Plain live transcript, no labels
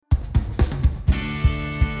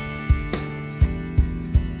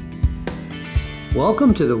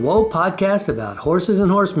Welcome to the Whoa podcast about horses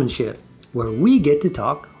and horsemanship, where we get to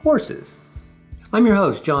talk horses. I'm your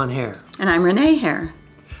host, John Hare. And I'm Renee Hare.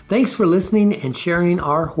 Thanks for listening and sharing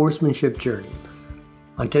our horsemanship journey.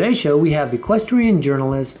 On today's show, we have equestrian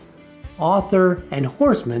journalist, author, and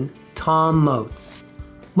horseman Tom Moats.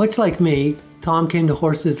 Much like me, Tom came to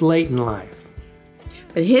horses late in life.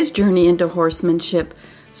 But his journey into horsemanship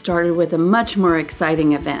started with a much more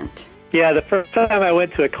exciting event. Yeah, the first time I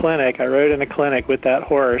went to a clinic, I rode in a clinic with that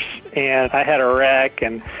horse, and I had a wreck,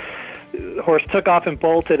 and the horse took off and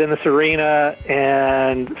bolted in this arena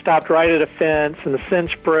and stopped right at a fence, and the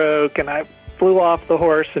cinch broke, and I flew off the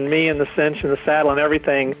horse, and me and the cinch and the saddle and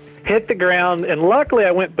everything hit the ground, and luckily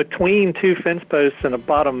I went between two fence posts and a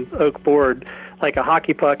bottom oak board like a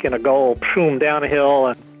hockey puck in a goal, boom, down a hill,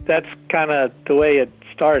 and that's kind of the way it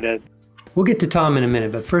started. We'll get to Tom in a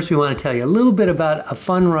minute, but first we want to tell you a little bit about a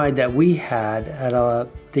fun ride that we had at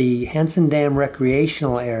the Hansen Dam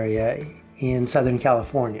recreational area in Southern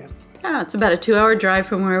California. Yeah, it's about a 2-hour drive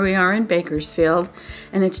from where we are in Bakersfield,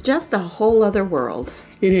 and it's just a whole other world.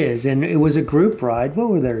 It is, and it was a group ride. What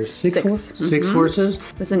were there, six horses?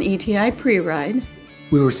 It was an ETI pre-ride.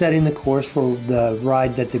 We were setting the course for the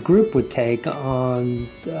ride that the group would take on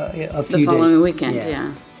a few days. The following weekend,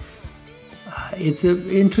 yeah. It's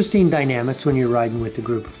interesting dynamics when you're riding with a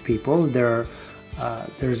group of people. There's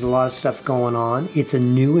a lot of stuff going on. It's a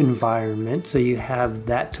new environment, so you have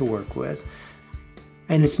that to work with.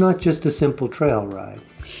 And it's not just a simple trail ride.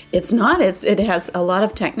 It's not. It has a lot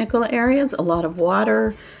of technical areas, a lot of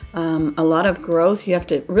water, a lot of growth. You have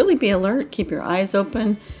to really be alert, keep your eyes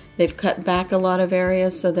open. They've cut back a lot of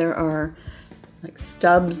areas, so there are like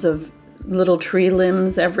stubs of little tree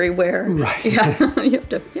limbs everywhere. Right. Yeah, you have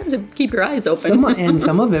to keep your eyes open.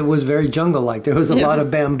 Some of it was very jungle-like. There was a lot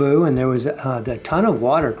of bamboo, and there was a ton of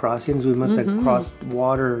water crossings. We must have crossed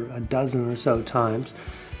water a dozen or so times.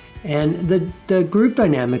 And the group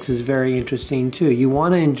dynamics is very interesting, too. You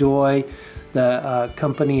want to enjoy the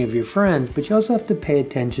company of your friends, but you also have to pay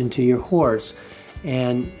attention to your horse.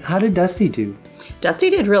 And how did Dusty do?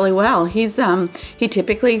 Dusty did really well. He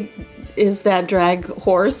typically is that drag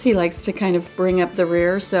horse. He likes to kind of bring up the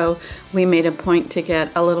rear, so we made a point to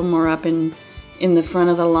get a little more up in the front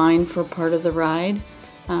of the line for part of the ride.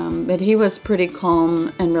 But he was pretty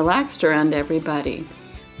calm and relaxed around everybody.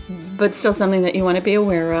 But still something that you want to be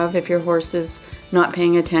aware of if your horse is not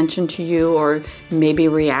paying attention to you or maybe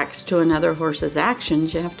reacts to another horse's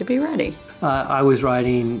actions, you have to be ready. I was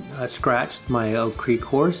riding Scratched, my Oak Creek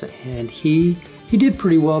horse, and he did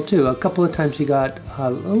pretty well too. A couple of times he got a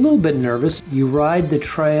little bit nervous. You ride the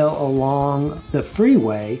trail along the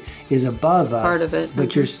freeway is above us. Part of it.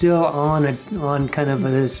 But you're still on kind of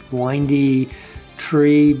this windy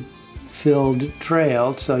tree-filled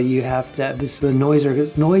trail, so you have to. So the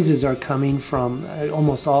noises are coming from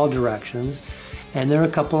almost all directions, and there are a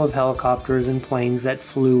couple of helicopters and planes that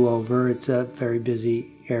flew over. It's a very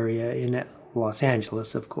busy area in Los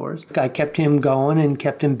Angeles, of course. I kept him going and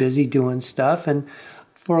kept him busy doing stuff, and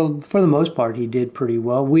for the most part, he did pretty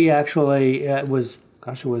well. We actually, it was a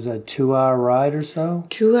 2-hour ride or so.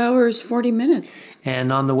 2 hours, 40 minutes.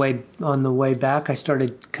 And on the way back, I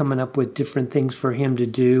started coming up with different things for him to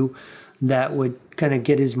do that would kind of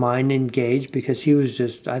get his mind engaged, because he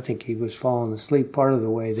was I think he was falling asleep part of the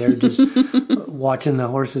way there, just watching the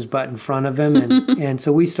horse's butt in front of him. And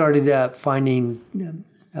so we started finding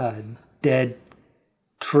dead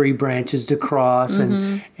tree branches to cross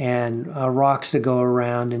and rocks to go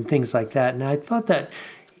around and things like that. And I thought that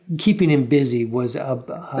keeping him busy was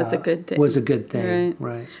a good thing.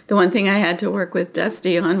 Right. The one thing I had to work with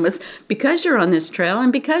Dusty on was, because you're on this trail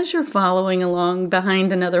and because you're following along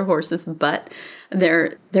behind another horse's butt,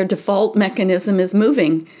 their default mechanism is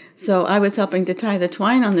moving. So I was helping to tie the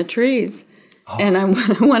twine on the trees. And I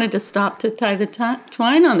wanted to stop to tie the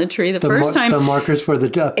twine on the tree the first time. The markers for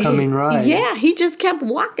the upcoming ride. Yeah, he just kept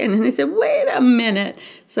walking. And they said, wait a minute.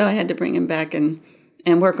 So I had to bring him back and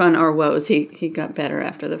work on our woes. He got better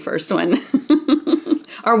after the first one.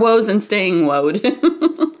 Our woes and staying woed.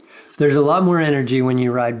 There's a lot more energy when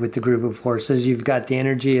you ride with the group of horses. You've got the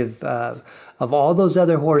energy of all those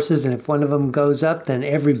other horses, and if one of them goes up, then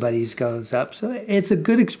everybody's goes up. So it's a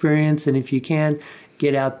good experience, and if you can,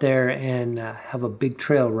 get out there and have a big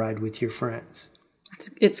trail ride with your friends.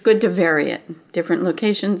 It's good to vary it. Different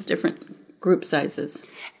locations, different group sizes.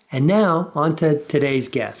 And now, on to today's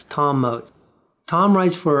guest, Tom Moats. Tom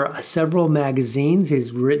writes for several magazines.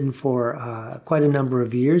 He's written for quite a number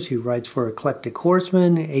of years. He writes for Eclectic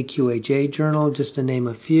Horseman, AQHA Journal, just to name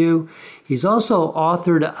a few. He's also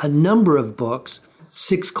authored a number of books,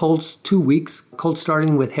 6 colts, 2 weeks, colt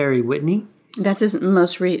starting with Harry Whitney, That's his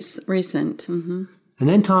most recent. Mm-hmm. And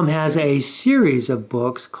then Tom has a series of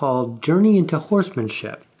books called Journey into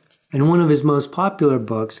Horsemanship. And one of his most popular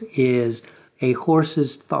books is A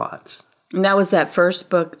Horse's Thoughts. And that was that first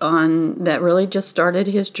book that really just started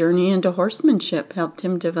his journey into horsemanship, helped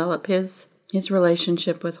him develop his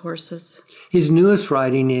relationship with horses. His newest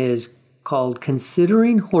writing is called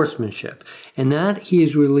Considering Horsemanship, and that he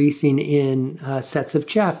is releasing in sets of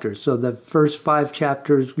chapters. So the first 5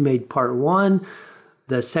 chapters made part 1,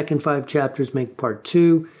 the second 5 chapters make part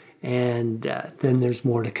 2, and then there's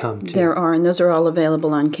more to come too. There are, and those are all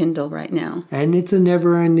available on Kindle right now. And it's a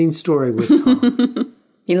never-ending story with Tom.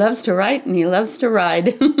 He loves to write and he loves to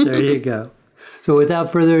ride. There you go. So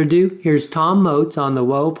without further ado, here's Tom Moats on the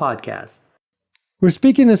Whoa Podcast. We're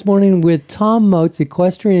speaking this morning with Tom Moats,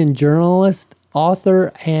 equestrian journalist,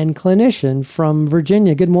 author, and clinician from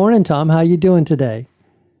Virginia. Good morning, Tom. How are you doing today?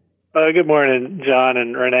 Good morning, John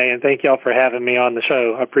and Renee, and thank y'all for having me on the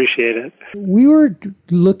show. I appreciate it. We were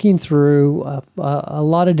looking through a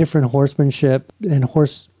lot of different horsemanship and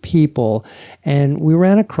horse people, and we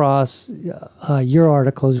ran across your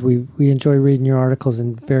articles. We enjoy reading your articles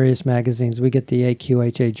in various magazines. We get the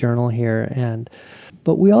AQHA Journal here,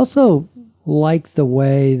 but we also like the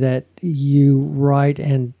way that you write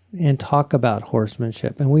and talk about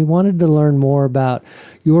horsemanship, and we wanted to learn more about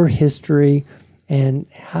your history and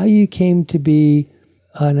how you came to be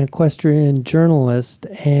an equestrian journalist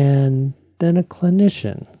and then a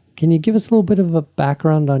clinician. Can you give us a little bit of a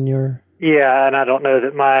background on your... Yeah, and I don't know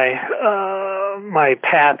that my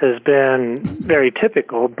path has been very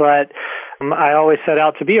typical, but I always set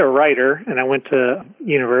out to be a writer, and I went to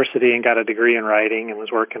university and got a degree in writing and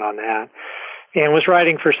was working on that, and was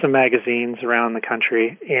writing for some magazines around the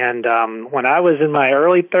country. And when I was in my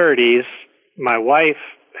early 30s, my wife,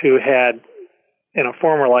 who had in a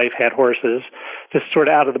former life had horses, just sort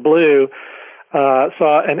of out of the blue,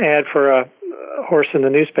 saw an ad for a horse in the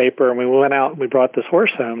newspaper, and we went out and we brought this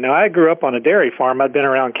horse home. Now, I grew up on a dairy farm. I'd been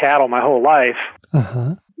around cattle my whole life,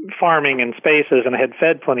 farming in spaces, and I had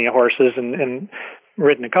fed plenty of horses and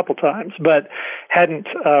ridden a couple times, but hadn't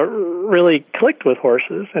really clicked with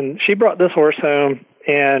horses. And she brought this horse home,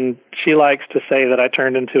 and she likes to say that I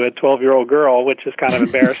turned into a 12-year-old girl, which is kind of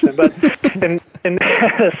embarrassing. But in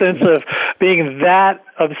a sense of being that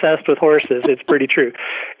obsessed with horses, it's pretty true.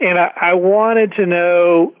 And I wanted to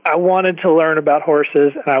know, I wanted to learn about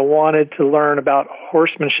horses, and I wanted to learn about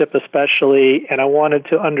horsemanship especially, and I wanted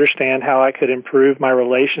to understand how I could improve my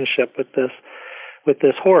relationship with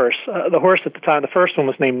this horse. The horse at the time, the first one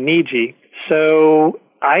was named Niji. So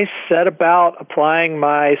I set about applying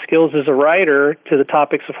my skills as a writer to the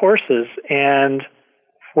topics of horses. And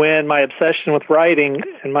when my obsession with writing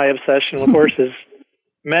and my obsession with horses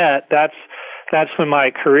met, that's when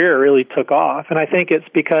my career really took off. And I think it's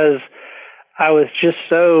because I was just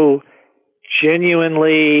so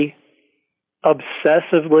genuinely,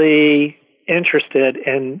 obsessively interested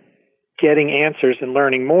in getting answers and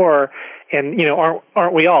learning more. And, you know,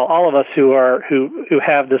 aren't we all of us who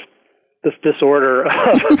have this disorder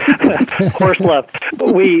of horse love?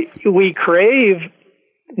 We crave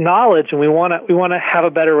knowledge, and we want to have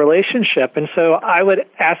a better relationship. And so I would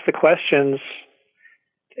ask the questions.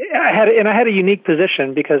 I had a unique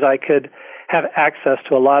position because I could have access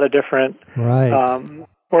to a lot of different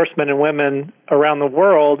horsemen and women around the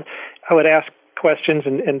world. I would ask questions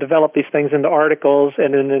and develop these things into articles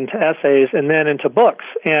and then into essays and then into books.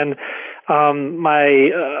 And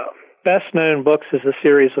my best-known books is a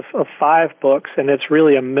series of 5 books, and it's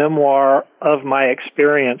really a memoir of my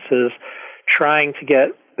experiences trying to get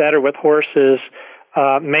better with horses,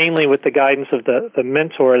 mainly with the guidance of the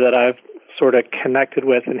mentor that I've sort of connected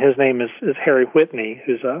with, and his name is Harry Whitney,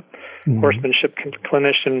 who's a horsemanship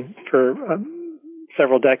clinician for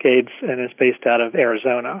several decades and is based out of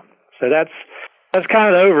Arizona. So that's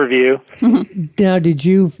kind of the overview. Now, did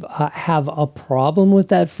you have a problem with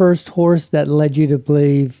that first horse that led you to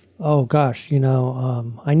believe, oh gosh,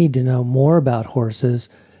 I need to know more about horses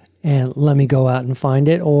and let me go out and find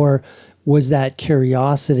it? Or was that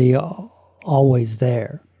curiosity always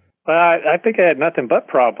there? Well, I think I had nothing but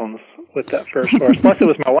problems with that first horse. Plus, it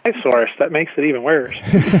was my wife's horse. That makes it even worse.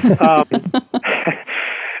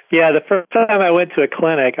 Yeah, the first time I went to a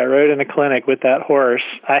clinic, I rode in a clinic with that horse.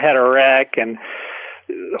 I had a wreck, and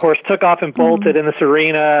the horse took off and bolted in this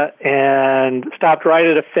arena and stopped right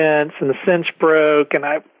at a fence, and the cinch broke, and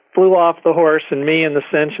I flew off the horse, and me and the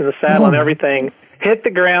cinch and the saddle and everything hit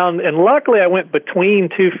the ground. And luckily, I went between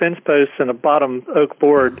 2 fence posts and a bottom oak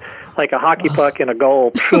board like a hockey puck in a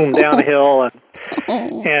goal, boom, down a hill,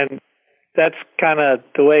 and that's kind of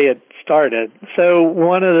the way it started. So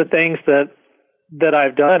one of the things that that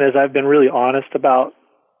I've done is I've been really honest about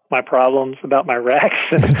my problems, about my wrecks,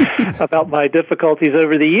 and about my difficulties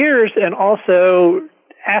over the years, and also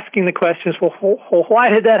asking the questions, well, why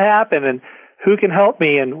did that happen, and who can help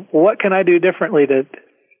me, and what can I do differently? That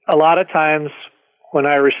a lot of times when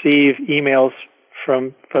I receive emails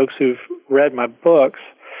from folks who've read my books,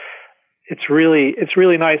 it's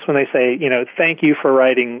really nice when they say, thank you for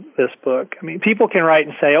writing this book. I mean, people can write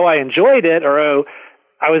and say, oh, I enjoyed it, or oh,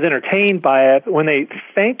 I was entertained by it. But when they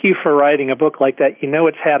thank you for writing a book like that,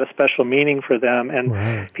 it's had a special meaning for them. And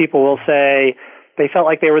Right. People will say they felt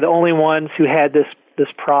like they were the only ones who had this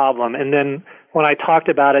problem. And then when I talked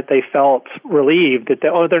about it, they felt relieved that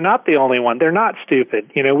they're not the only one. They're not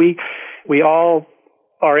stupid. We all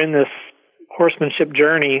are in this horsemanship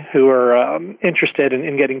journey who are interested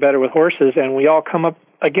in getting better with horses, and we all come up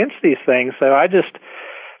against these things. So I just,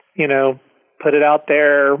 put it out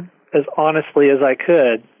there as honestly as I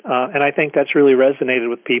could, and I think that's really resonated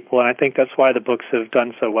with people, and I think that's why the books have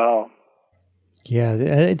done so well. Yeah,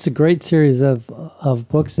 it's a great series of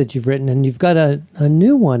books that you've written, and you've got a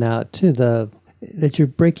new one out too, that you're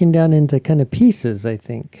breaking down into kind of pieces, I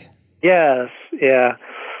think. Yes, yeah.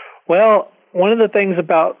 Well, one of the things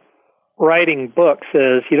about writing books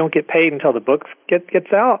is you don't get paid until the book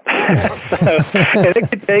gets out. And it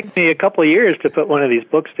could take me a couple of years to put one of these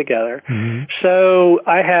books together. Mm-hmm. So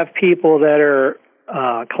I have people that are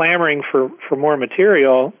clamoring for more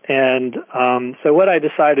material, and so what I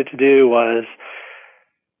decided to do was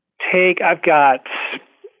I've got,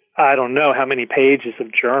 I don't know how many pages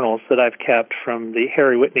of journals that I've kept from the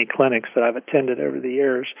Harry Whitney clinics that I've attended over the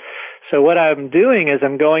years. So what I'm doing is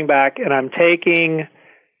I'm going back and I'm taking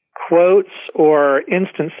quotes or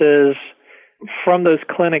instances from those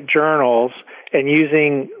clinic journals and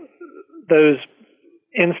using those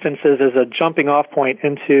instances as a jumping off point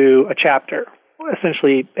into a chapter,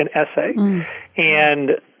 essentially an essay. Mm.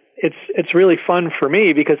 And it's really fun for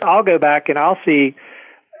me because I'll go back and I'll see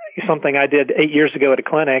something I did 8 years ago at a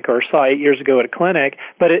clinic or saw 8 years ago at a clinic,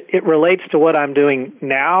 but it relates to what I'm doing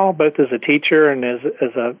now, both as a teacher and as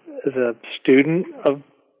a student of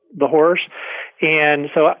the horse. And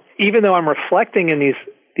so even though I'm reflecting in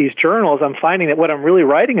these journals, I'm finding that what I'm really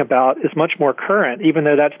writing about is much more current, even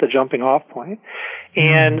though that's the jumping off point.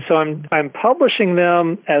 And so I'm publishing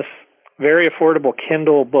them as very affordable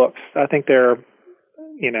Kindle books. I think they're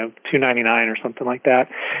 $2.99 or something like that.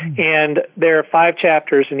 And there are 5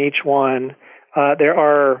 chapters in each one. There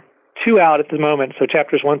are 2 out at the moment, so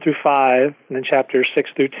chapters 1 through 5, and then chapters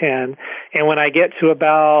 6 through 10. And when I get to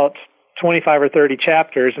about 25 or 30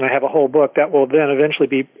 chapters, and I have a whole book, that will then eventually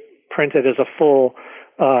be printed as a full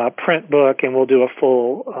print book, and we'll do a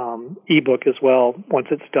full ebook as well once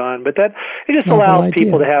it's done. But it just allows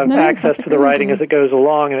people to have access to the writing as it goes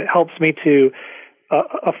along, and it helps me to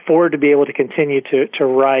afford to be able to continue to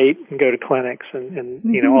write and go to clinics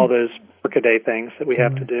and all those workaday things that we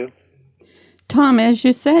have to do. Tom, as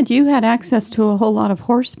you said, you had access to a whole lot of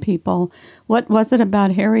horse people. What was it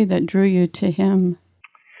about Harry that drew you to him?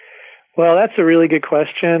 Well, that's a really good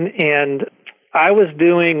question, and I was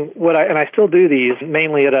doing and I still do these,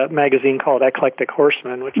 mainly at a magazine called Eclectic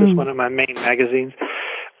Horseman, which is one of my main magazines,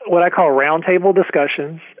 what I call roundtable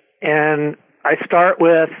discussions, and I start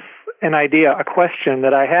with an idea, a question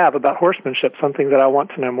that I have about horsemanship, something that I want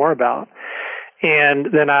to know more about. And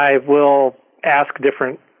then I will ask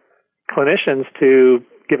different clinicians to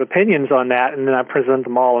give opinions on that, and then I present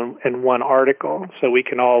them all in one article so we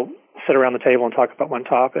can all sit around the table and talk about one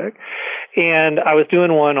topic. And I was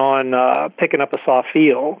doing one on picking up a soft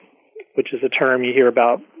feel, which is a term you hear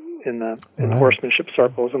about in horsemanship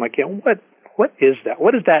circles. I'm like, what is that?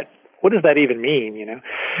 What does that even mean,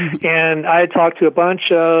 And I had talked to a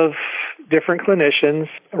bunch of different clinicians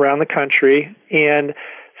around the country, and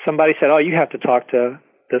somebody said, oh, you have to talk to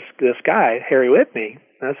this guy, Harry Whitney.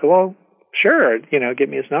 And I said, well, sure, give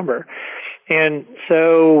me his number. And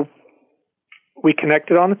so we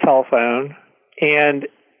connected on the telephone, and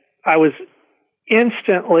it was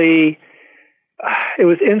instantly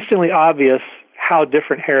obvious how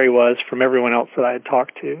different Harry was from everyone else that I had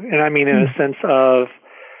talked to. And I mean, in a sense of,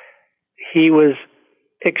 he was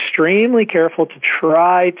extremely careful to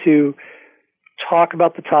try to talk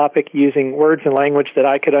about the topic using words and language that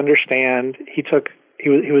I could understand. He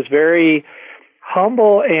was very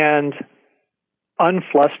humble and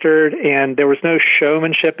unflustered, and there was no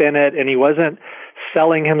showmanship in it, and he wasn't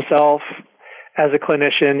selling himself as a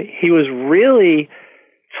clinician. He was really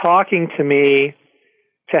talking to me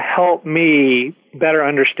to help me better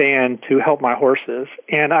understand, to help my horses.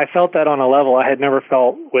 And I felt that on a level I had never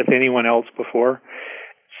felt with anyone else before.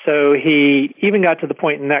 So he even got to the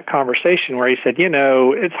point in that conversation where he said,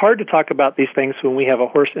 it's hard to talk about these things when we have a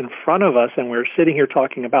horse in front of us and we're sitting here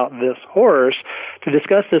talking about this horse. To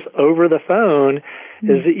discuss this over the phone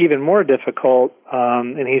is even more difficult.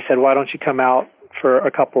 And he said, why don't you come out for a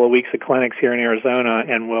couple of weeks of clinics here in Arizona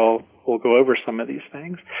and we'll go over some of these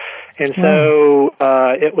things. And so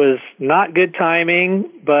it was not good timing,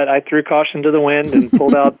 but I threw caution to the wind and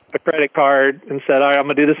pulled out a credit card and said, all right, I'm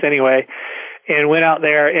going to do this anyway. And went out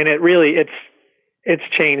there, and it's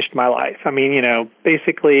changed my life. I mean,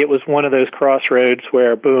 basically it was one of those crossroads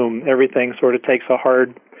where, boom, everything sort of takes a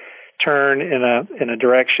hard turn in a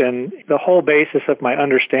direction. The whole basis of my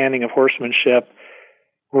understanding of horsemanship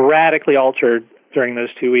radically altered during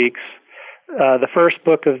those 2 weeks. The first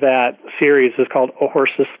book of that series is called A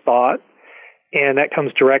Horse's Thought, and that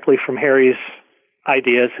comes directly from Harry's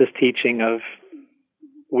ideas, his teaching of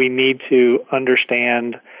we need to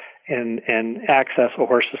understand and access a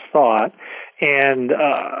horse's thought. And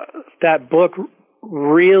that book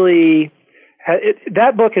really,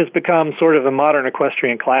 that book has become sort of a modern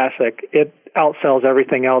equestrian classic. It outsells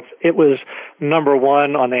everything else. It was number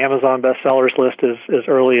one on the Amazon bestsellers list as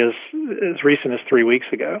early as recent as 3 weeks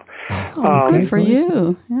ago. Good for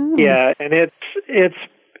you. Yeah, and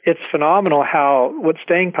it's phenomenal what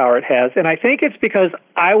staying power it has. And I think it's because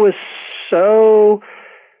I was so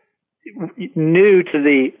new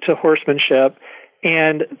to horsemanship,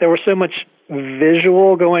 and there was so much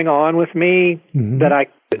visual going on with me that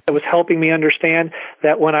was helping me understand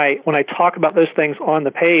that when I talk about those things on the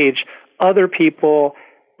page, other people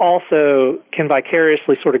also can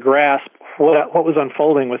vicariously sort of grasp what was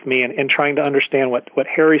unfolding with me and trying to understand what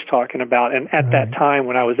Harry's talking about. And at that time,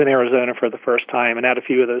 when I was in Arizona for the first time and at a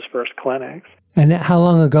few of those first clinics. And how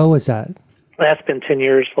long ago was that? That's been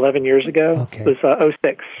 11 years ago. Okay. It was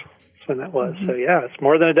 2006 when that was. So yeah, it's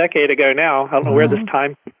more than a decade ago now. I don't know where this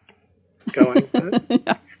time is going,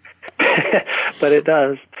 but it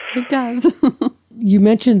does. It does. You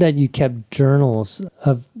mentioned that you kept journals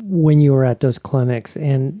of when you were at those clinics,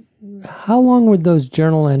 and how long would those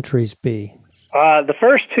journal entries be? The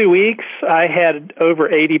first 2 weeks, I had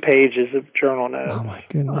over 80 pages of journal notes. Oh my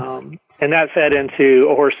goodness. And that fed into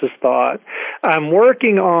A Horse's Thought. I'm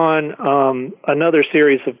working on another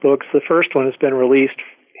series of books. The first one has been released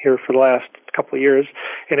here for the last couple of years,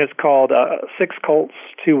 and it's called 6 Colts,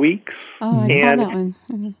 2 Weeks. Oh, I saw that one.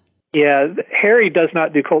 Mm-hmm. Yeah, Harry does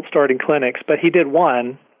not do colt starting clinics, but he did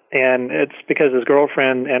one, and it's because his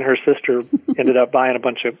girlfriend and her sister ended up buying a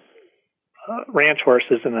bunch of ranch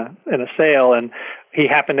horses in a sale, and he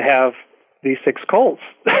happened to have these 6 colts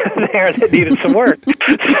there that needed some work.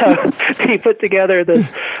 So he put together this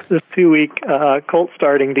 2-week colt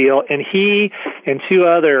starting deal, and he and 2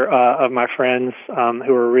 other of my friends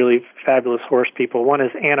who are really fabulous horse people. One is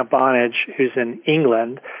Anna Bonnage, who's in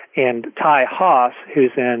England, and Ty Haas,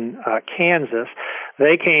 who's in Kansas.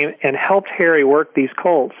 They came and helped Harry work these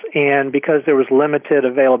colts, and because there was limited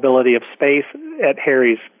availability of space at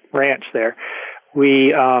Harry's ranch there, we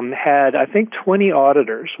had, I think, 20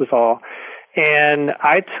 auditors was all. And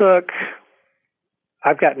I've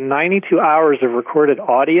got 92 hours of recorded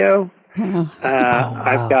audio.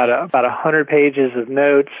 I've got about 100 pages of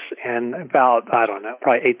notes and about,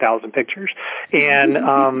 probably 8,000 pictures. And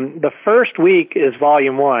the first week is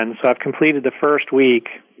volume 1. So I've completed the first week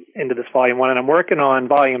into this volume 1, and I'm working on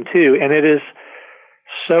volume 2. And it is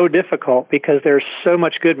so difficult because there's so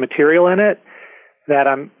much good material in it that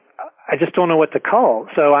I just don't know what to call.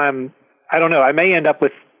 So I don't know. I may end up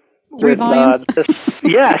with 3 volumes?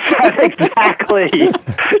 Yes, exactly.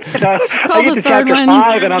 I get to chapter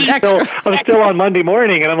 5 and I'm still on Monday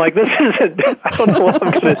morning, and I'm like, this isn't, I don't know what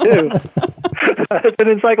I'm going to do. It's an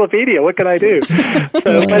encyclopedia. What can I do?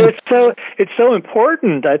 But it's so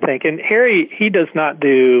important, I think. And Harry, he does not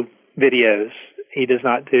do videos. He does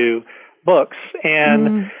not do books.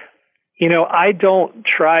 And, I don't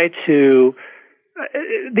try to,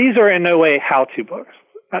 these are in no way how-to books.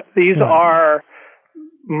 These are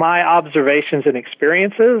my observations and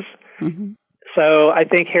experiences. Mm-hmm. So I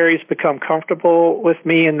think Harry's become comfortable with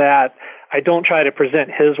me in that I don't try to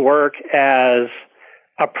present his work as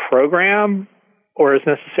a program or as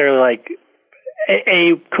necessarily like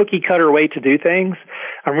a cookie cutter way to do things.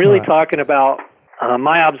 I'm really talking about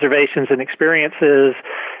my observations and experiences.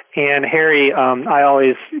 And Harry, I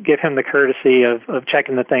always give him the courtesy of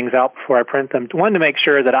checking the things out before I print them. One, to make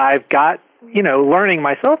sure that I've got, learning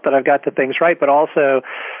myself that I've got the things right, but also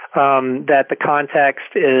that the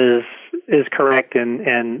context is correct,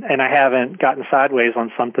 and I haven't gotten sideways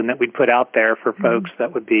on something that we'd put out there for folks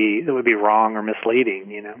that would be wrong or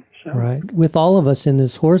misleading, So. Right. With all of us in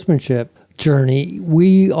this horsemanship journey,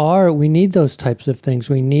 we need those types of things.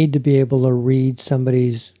 We need to be able to read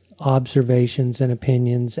somebody's observations and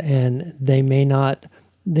opinions, and they may not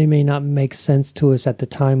make sense to us at the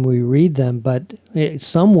time we read them, but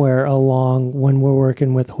somewhere along when we're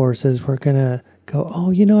working with horses, we're going to go,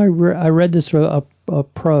 oh, I read this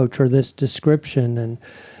approach or this description, and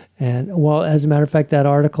well, as a matter of fact, that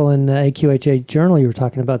article in the AQHA Journal, you were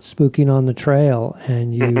talking about spooking on the trail,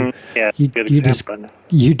 and you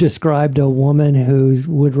described a woman who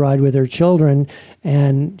would ride with her children,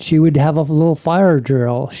 and she would have a little fire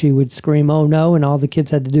drill. She would scream, "Oh no!" and all the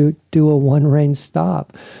kids had to do a one rein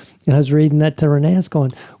stop. And I was reading that to Renee. I was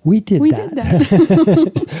going, we did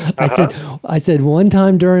that. I said one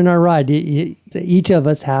time during our ride, each of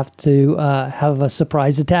us have to have a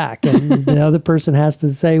surprise attack, and the other person has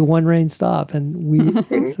to say one rein stop. And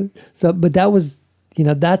but that was,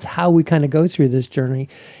 that's how we kind of go through this journey,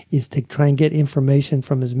 is to try and get information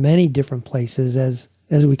from as many different places as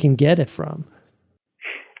we can get it from.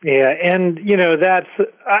 Yeah, and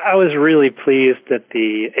I was really pleased that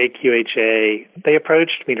the AQHA, they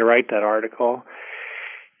approached me to write that article.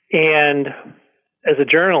 And as a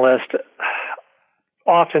journalist,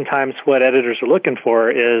 oftentimes what editors are looking for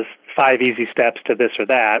is 5 easy steps to this or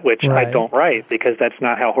that, which right. I don't write, because that's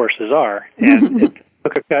not how horses are. And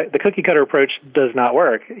the cookie cutter approach does not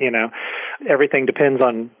work. Everything depends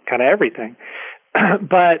on kind of everything.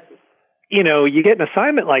 But you get an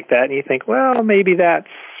assignment like that and you think, well, maybe that's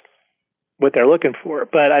what they're looking for.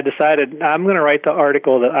 But I decided I'm going to write the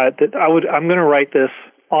article I'm going to write this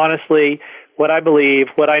honestly, what I believe,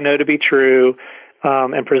 what I know to be true,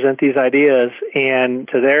 and present these ideas. And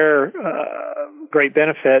to their great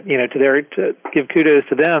benefit, to give kudos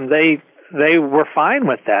to them, they were fine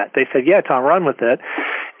with that. They said, yeah, Tom, run with it.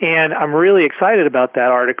 And I'm really excited about that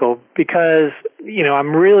article because,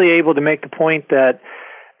 I'm really able to make the point that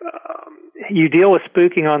you deal with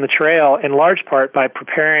spooking on the trail in large part by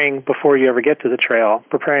preparing before you ever get to the trail,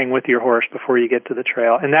 preparing with your horse before you get to the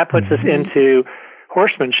trail. And that puts us into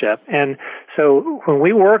horsemanship. And so when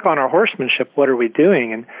we work on our horsemanship, what are we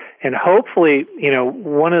doing? And hopefully,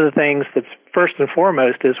 one of the things that's first and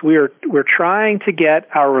foremost is we're trying to get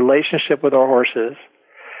our relationship with our horses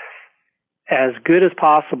as good as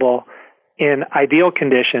possible in ideal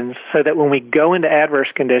conditions, so that when we go into adverse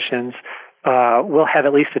conditions, we'll have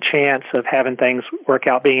at least a chance of having things work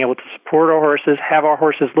out, being able to support our horses, have our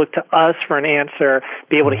horses look to us for an answer,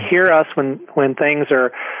 be able to hear us when things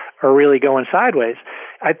are really going sideways.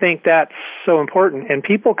 I think that's so important. And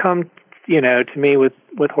people come, to me with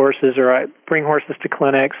horses, or I bring horses to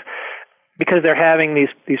clinics because they're having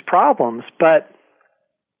these problems. But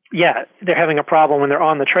yeah, they're having a problem when they're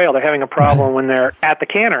on the trail. They're having a problem when they're at the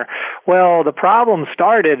canter. Well, the problem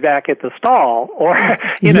started back at the stall, or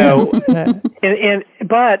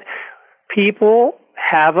but people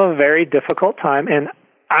have a very difficult time, and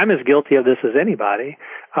I'm as guilty of this as anybody.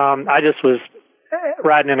 I just was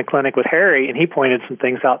riding in a clinic with Harry, and he pointed some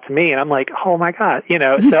things out to me, and I'm like, oh my God,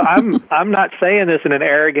 So I'm not saying this in an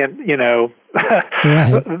arrogant,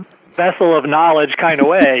 right. vessel of knowledge kind of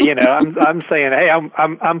way, I'm saying, hey,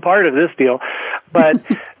 I'm part of this deal. But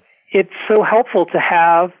it's so helpful to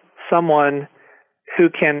have someone who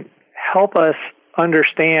can help us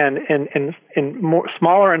understand in more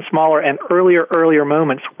smaller and smaller and earlier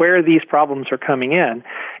moments where these problems are coming in.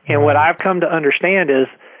 And what I've come to understand is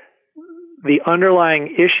the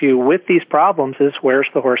underlying issue with these problems is, where's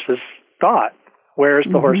the horse's thought? Where's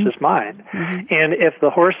the horse's mind? And if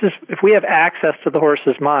we have access to the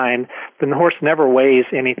horse's mind, then the horse never weighs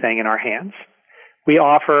anything in our hands. We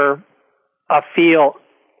offer a feel,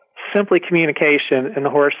 simply communication, and the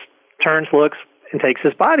horse turns, looks, and takes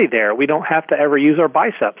his body there. We don't have to ever use our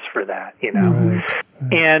biceps for that, Right.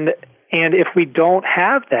 And if we don't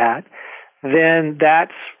have that, then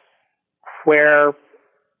that's where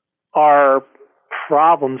our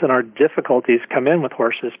problems and our difficulties come in with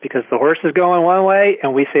horses, because the horse is going one way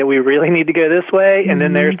and we say we really need to go this way, and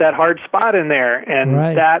then there's that hard spot in there,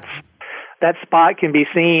 and that spot can be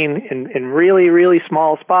seen in really, really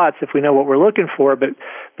small spots if we know what we're looking for, but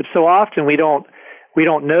so often we don't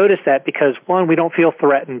notice that because, one, we don't feel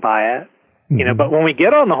threatened by it, but when we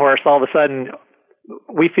get on the horse, all of a sudden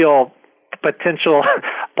we feel potential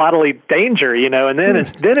bodily danger, and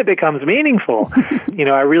then it becomes meaningful.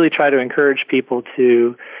 I really try to encourage people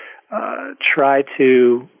to try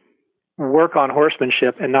to work on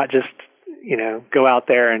horsemanship and not just, go out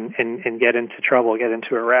there and get into trouble, get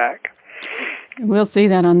into a wreck. We'll see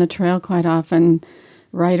that on the trail quite often.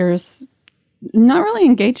 Riders not really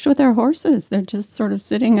engaged with their horses. They're just sort of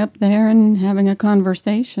sitting up there and having a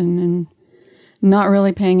conversation and not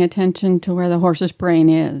really paying attention to where the horse's brain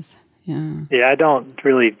is. Yeah, I don't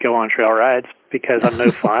really go on trail rides because I'm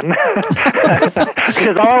no fun.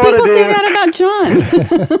 Because all I want to do, say that about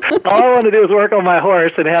John. all I want to do is work on my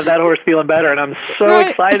horse and have that horse feeling better. And I'm so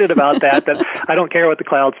excited about that I don't care what the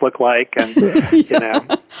clouds look like. And you know,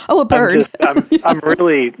 a bird. I'm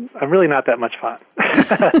really not that much fun.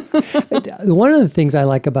 One of the things I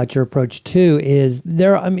like about your approach too is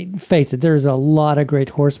face it, there's a lot of great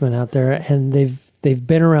horsemen out there, and they've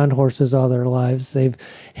been around horses all their lives. They've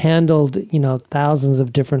handled, thousands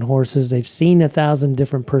of different horses. They've seen 1,000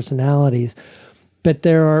 different personalities. But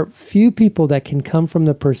there are few people that can come from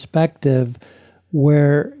the perspective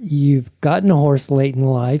where you've gotten a horse late in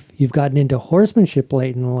life, you've gotten into horsemanship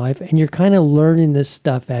late in life, and you're kind of learning this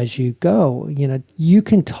stuff as you go. You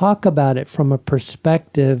can talk about it from a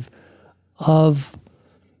perspective of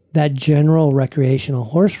that general recreational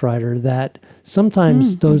horse rider that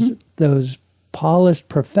sometimes those polished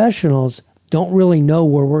professionals don't really know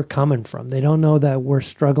where we're coming from. They don't know that we're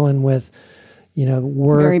struggling with,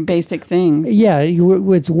 work. Very basic things. Yeah,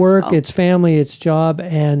 it's work, it's family, it's job,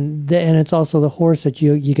 and it's also the horse that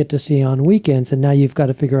you get to see on weekends, and now you've got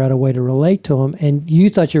to figure out a way to relate to him. And you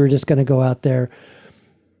thought you were just going to go out there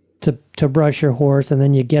to brush your horse, and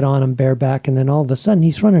then you get on him bareback, and then all of a sudden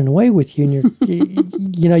he's running away with you,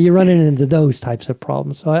 and you're running into those types of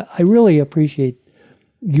problems. So I really appreciate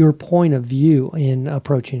your point of view in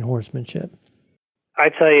approaching horsemanship. I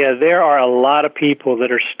tell you, there are a lot of people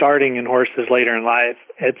that are starting in horses later in life.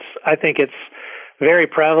 I think it's very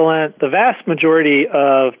prevalent. The vast majority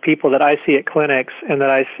of people that I see at clinics and that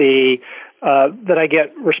I see that I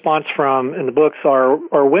get response from in the books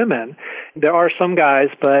are women. There are some guys,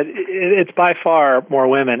 but it's by far more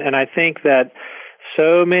women. And I think that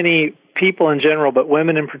so many people in general, but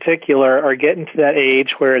women in particular, are getting to that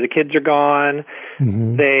age where the kids are gone.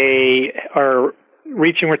 Mm-hmm. They are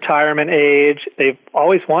reaching retirement age. They've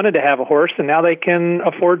always wanted to have a horse, and now they can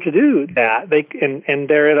afford to do that. And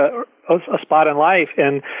they're at a spot in life,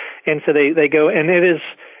 and so they go, and it is,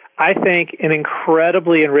 I think, an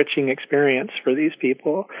incredibly enriching experience for these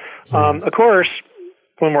people. Yes. Of course,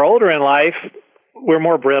 when we're older in life, we're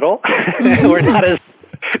more brittle. We're not as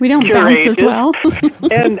we don't bounce as well.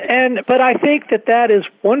 But I think that is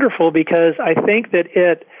wonderful, because I think that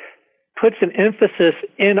it puts an emphasis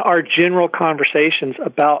in our general conversations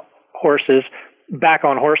about horses back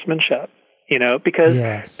on horsemanship, because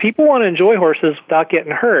yes. People want to enjoy horses without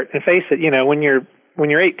getting hurt. And face it, when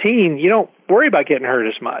you're 18, you don't worry about getting hurt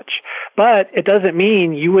as much. But it doesn't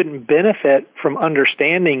mean you wouldn't benefit from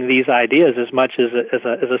understanding these ideas as much as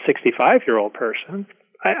a 65-year-old person.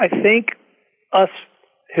 I think us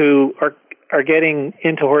who are getting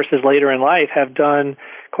into horses later in life have done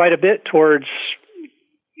quite a bit towards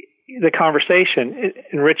the conversation,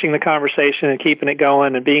 enriching the conversation and keeping it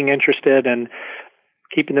going and being interested and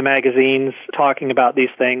keeping the magazines talking about these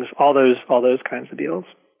things, all those kinds of deals.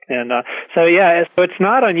 And so it's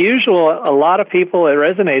not unusual. A lot of people, it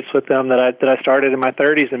resonates with them that I started in my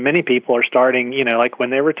 30s, and many people are starting, like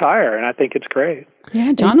when they retire, and I think it's great.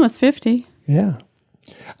 Yeah, John was 50. Yeah.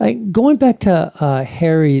 Going back to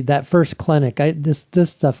Harry, that first clinic, this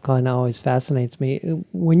stuff kind of always fascinates me.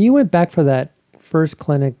 When you went back for that first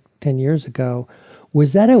clinic 10 years ago,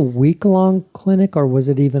 was that a week-long clinic, or was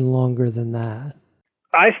it even longer than that?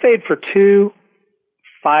 I stayed for 2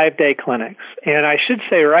 5-day clinics. And I should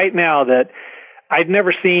say right now that I'd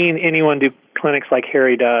never seen anyone do clinics like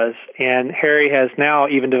Harry does. And Harry has now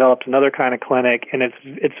even developed another kind of clinic, and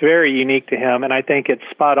it's very unique to him. And I think it's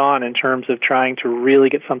spot on in terms of trying to really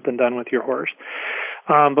get something done with your horse.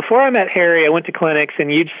 Before I met Harry, I went to clinics,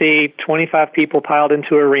 and you'd see 25 people piled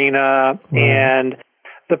into an arena, and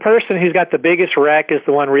the person who's got the biggest wreck is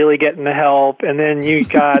the one really getting the help. And then you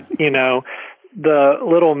got, the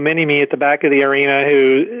little mini-me at the back of the arena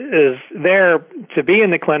who is there to be in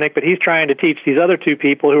the clinic, but he's trying to teach these other 2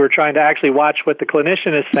 people who are trying to actually watch what the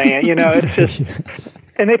clinician is saying. It's just,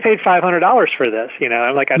 and they paid $500 for this.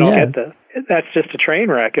 I'm like, I don't get this. That's just a train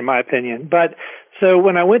wreck, in my opinion. But so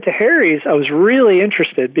when I went to Harry's, I was really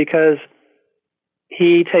interested because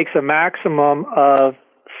he takes a maximum of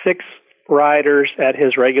 6 riders at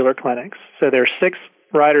his regular clinics. So there's 6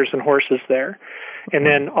 riders and horses there, and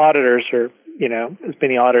then auditors are, as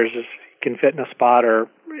many auditors as can fit in a spot or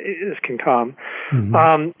as can come.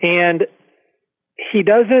 Mm-hmm. And he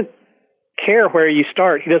doesn't care where you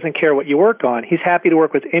start. He doesn't care what you work on. He's happy to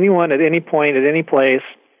work with anyone at any point, at any place.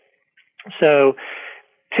 So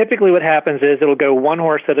typically what happens is it'll go one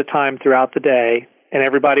horse at a time throughout the day, and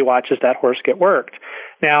everybody watches that horse get worked.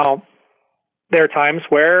 Now, there are times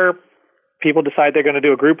where people decide they're going to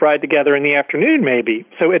do a group ride together in the afternoon, maybe.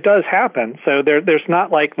 So it does happen. So there's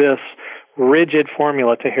not like this rigid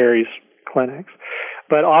formula to Harry's clinics.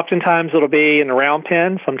 But oftentimes it'll be in a round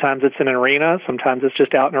pen. Sometimes it's in an arena. Sometimes it's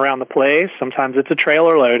just out and around the place. Sometimes it's a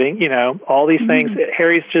trailer loading, all these things.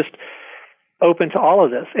 Harry's just open to all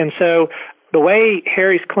of this. And so the way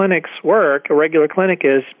Harry's clinics work, a regular clinic,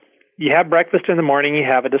 is you have breakfast in the morning, you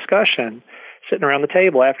have a discussion sitting around the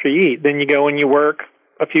table after you eat. Then you go and you work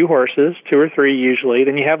a few horses, 2 or 3 usually.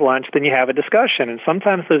 Then you have lunch, then you have a discussion. And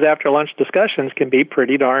sometimes those after lunch discussions can be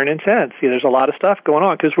pretty darn intense. There's a lot of stuff going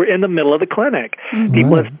on because we're in the middle of the clinic. Mm-hmm.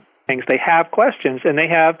 People have things, they have questions, and they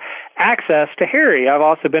have access to Harry. I've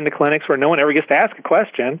also been to clinics where no one ever gets to ask a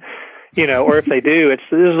question, or if they do,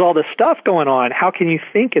 there's all this stuff going on. How can you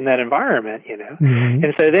think in that environment, Mm-hmm.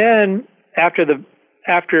 And so then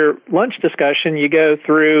after lunch discussion, you go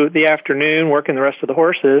through the afternoon working the rest of the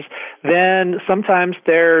horses. Then sometimes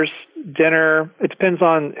there's dinner. It depends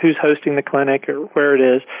on who's hosting the clinic or where it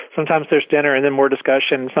is. Sometimes there's dinner and then more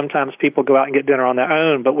discussion. Sometimes people go out and get dinner on their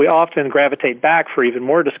own, but we often gravitate back for even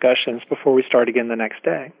more discussions before we start again the next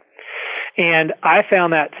day. And I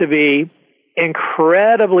found that to be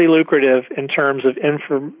incredibly lucrative in terms of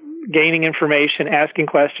gaining information, asking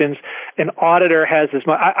questions. An auditor has as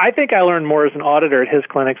much. I think I learned more as an auditor at his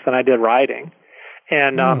clinics than I did riding,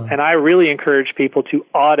 and I really encourage people to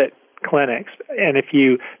audit clinics. And if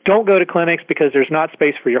you don't go to clinics because there's not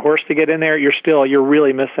space for your horse to get in there, you're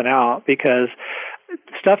really missing out, because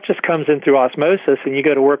stuff just comes in through osmosis, and you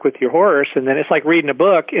go to work with your horse, and then it's like reading a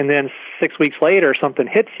book, and then 6 weeks later something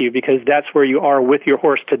hits you because that's where you are with your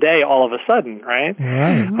horse today all of a sudden, right?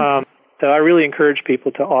 Right. So I really encourage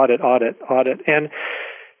people to audit.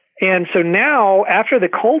 And so now, after the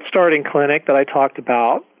cold starting clinic that I talked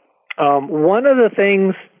about, one of the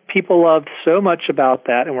things people loved so much about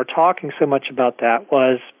that, and we're talking so much about that,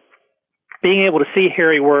 was being able to see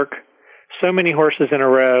Harry work so many horses in a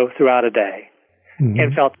row throughout a day, mm-hmm.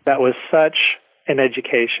 and felt that was such an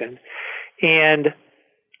education. And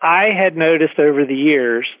I had noticed over the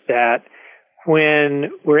years that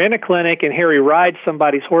when we're in a clinic and Harry rides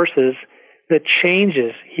somebody's horses, the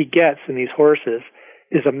changes he gets in these horses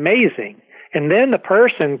is amazing. And then the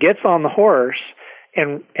person gets on the horse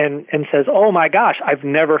and says, "Oh my gosh, I've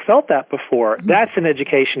never felt that before." Mm-hmm. That's an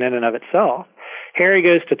education in and of itself. Harry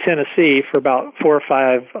goes to Tennessee for about 4 or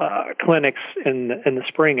 5 clinics in the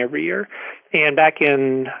spring every year. And back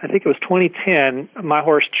in, I think it was 2010, my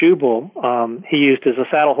horse Jubal, he used as a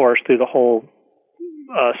saddle horse through the whole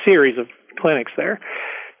series of clinics there.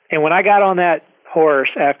 And when I got on that horse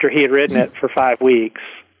after he had ridden it for 5 weeks,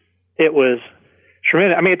 it was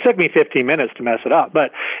tremendous. I mean, it took me 15 minutes to mess it up,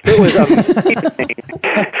 but it was amazing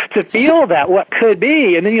to feel that what could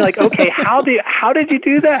be. And then you're like, okay, how did you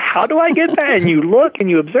do that? How do I get that? And you look and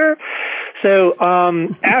you observe. So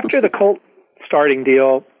after the colt starting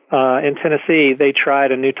deal in Tennessee, they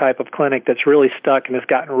tried a new type of clinic that's really stuck and has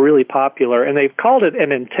gotten really popular. And they've called it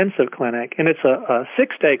an intensive clinic, and it's a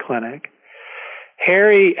 6-day clinic.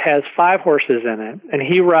 Harry has 5 horses in it, and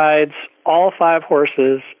he rides all 5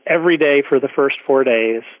 horses every day for the first 4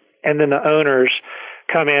 days, and then the owners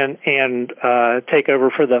come in and take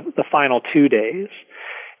over for the final 2 days.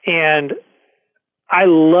 And I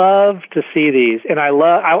love to see these, and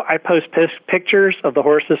I post pictures of the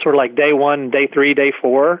horses, sort of like day 1, day 3, day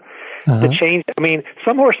 4. The change. I mean,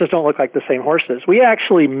 some horses don't look like the same horses. We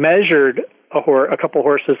actually measured a couple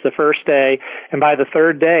horses the first day, and by the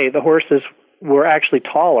 3rd day, the horses were actually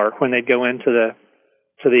taller when they'd go into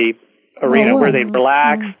the arena, where they'd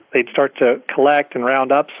relax, they'd start to collect and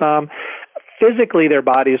round up some. Physically, their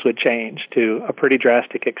bodies would change to a pretty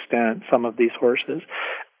drastic extent, some of these horses.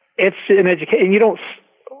 It's an education, and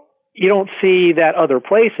you don't see that other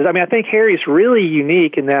places. I mean, I think Harry's really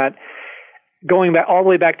unique in that, going back all the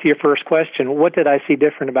way back to your first question, what did I see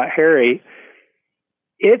different about Harry?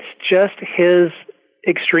 It's just his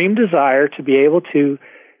extreme desire to be able to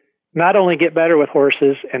not only get better with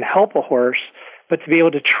horses and help a horse, but to be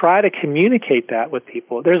able to try to communicate that with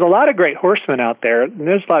people. There's a lot of great horsemen out there, and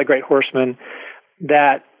there's a lot of great horsemen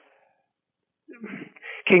that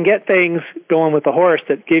can get things going with the horse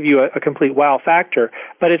that give you a complete wow factor.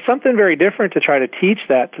 But it's something very different to try to teach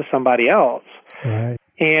that to somebody else. Right.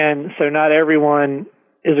 And so not everyone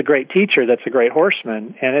is a great teacher that's a great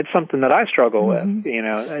horseman, and it's something that I struggle with.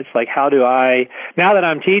 It's like, how do I, now that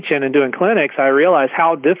I'm teaching and doing clinics, I realize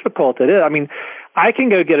how difficult it is. I mean, I can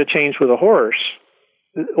go get a change with a horse,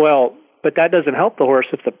 well, but that doesn't help the horse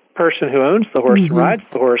if the person who owns the horse and rides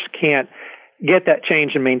the horse can't get that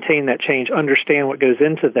change and maintain that change, understand what goes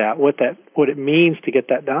into that, what it means to get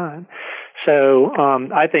that done. So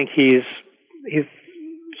I think he's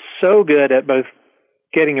so good at both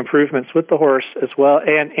getting improvements with the horse as well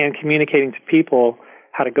and communicating to people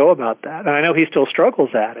how to go about that. And I know he still struggles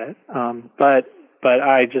at it, but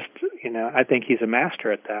I just, I think he's a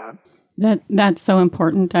master at that. That's so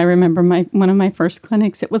important. I remember one of my first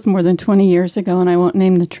clinics. It was more than 20 years ago, and I won't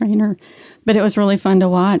name the trainer, but it was really fun to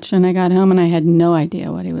watch. And I got home, and I had no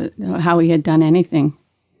idea how he had done anything.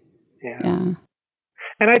 Yeah.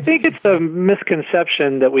 And I think it's a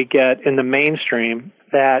misconception that we get in the mainstream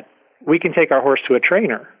that we can take our horse to a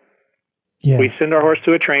trainer. Yeah. We send our horse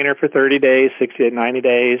to a trainer for 30 days, 60 to 90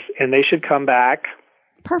 days, and they should come back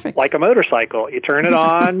perfect, like a motorcycle. You turn it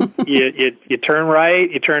on, you turn right,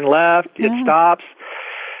 you turn left, it stops.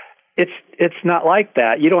 It's not like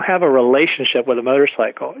that. You don't have a relationship with a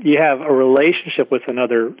motorcycle. You have a relationship with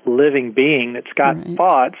another living being that's got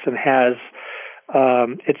thoughts and has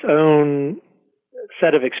its own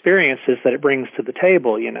set of experiences that it brings to the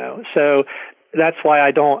table, So that's why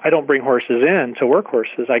I don't bring horses in to work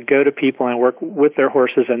horses. I go to people and work with their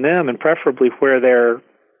horses and them, and preferably where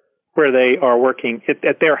they are working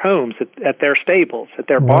at their homes, at their stables, at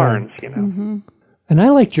their barns, Mm-hmm. And I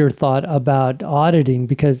liked your thought about auditing,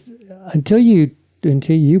 because until you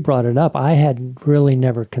brought it up, I had really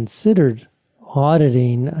never considered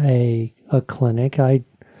auditing a clinic.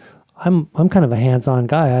 I'm kind of a hands-on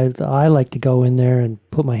guy. I like to go in there and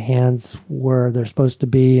put my hands where they're supposed to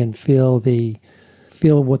be and feel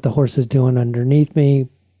what the horse is doing underneath me.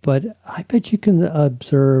 But I bet you can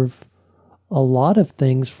observe a lot of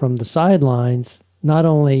things from the sidelines, not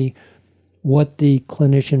only what the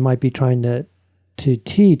clinician might be trying to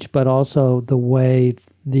teach, but also the way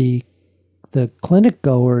the clinic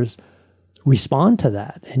goers respond to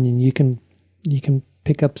that, and you can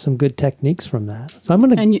pick up some good techniques from that. So I'm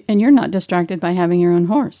gonna and you're not distracted by having your own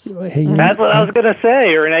horse. Hey, that's what I was gonna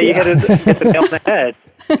say, Renee. You hit the nail on the head.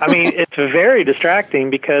 I mean, it's very distracting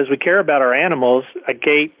because we care about our animals. A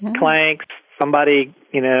gate clanks, somebody,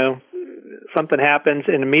 something happens,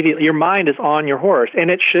 and immediately your mind is on your horse, and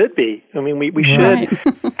it should be. I mean, we should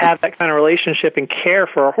have that kind of relationship and care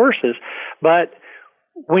for our horses. But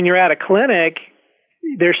when you're at a clinic,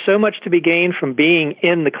 there's so much to be gained from being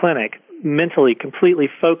in the clinic, mentally completely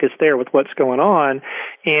focused there with what's going on.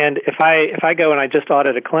 And if I go and I just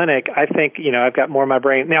audit a clinic, I think, I've got more in my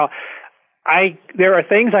brain. Now, there are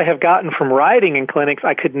things I have gotten from riding in clinics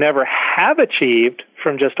I could never have achieved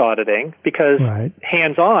from just auditing, because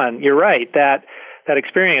hands-on, you're right, that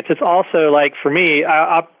experience. It's also like, for me,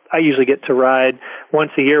 I usually get to ride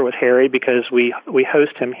once a year with Harry because we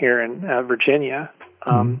host him here in Virginia.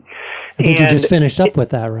 I think you just finished up with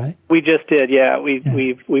that, right? We just did, yeah.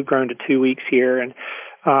 We've grown to 2 weeks here, and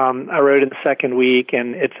I rode in the second week,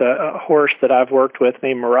 and it's a horse that I've worked with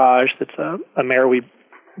named Mirage. That's a mare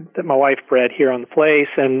that my wife bred here on the place,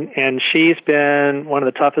 and she's been one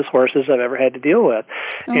of the toughest horses I've ever had to deal with.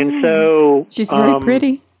 Oh, and so she's very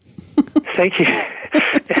pretty. Thank you.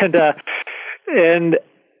 and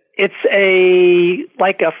it's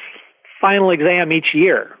like a final exam each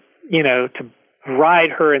year, to ride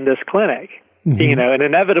her in this clinic. Mm-hmm. And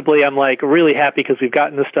inevitably I'm like really happy because we've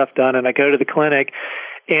gotten this stuff done, and I go to the clinic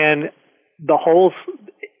and the holes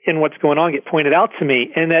in what's going on get pointed out to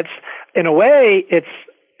me. And that's, in a way,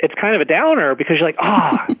 it's kind of a downer, because you're like,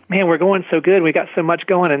 man, we're going so good. We got so much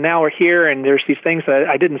going, and now we're here, and there's these things that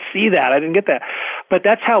I didn't see that. I didn't get that. But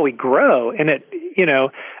that's how we grow. And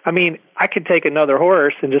I could take another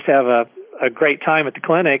horse and just have a great time at the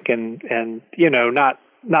clinic and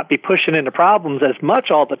not be pushing into problems as much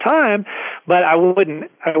all the time, but I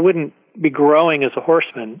wouldn't be growing as a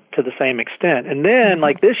horseman to the same extent. And then,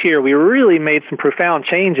 like this year, we really made some profound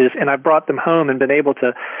changes, and I brought them home and been able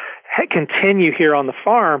to continue here on the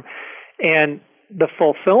farm. And the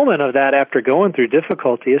fulfillment of that after going through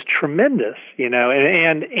difficulty is tremendous,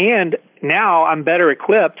 and now I'm better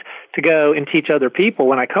equipped to go and teach other people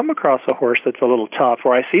when I come across a horse that's a little tough,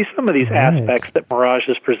 or I see some of these aspects that Mirage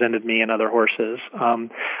has presented me in other horses.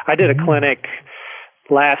 I did a clinic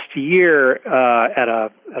last year at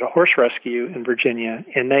a horse rescue in Virginia,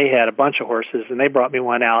 and they had a bunch of horses, and they brought me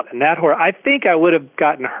one out. And that horse, I think I would have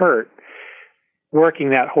gotten hurt working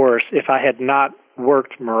that horse if I had not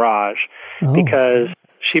worked Mirage, because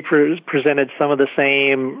she presented some of the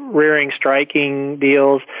same rearing, striking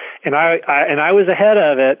deals, and I was ahead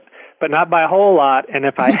of it, but not by a whole lot. And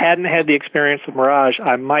if I hadn't had the experience of Mirage,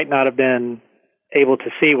 I might not have been able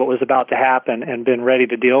to see what was about to happen and been ready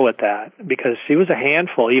to deal with that, because she was a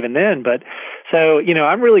handful even then. But so,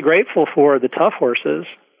 I'm really grateful for the tough horses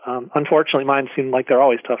Unfortunately, mine seem like they're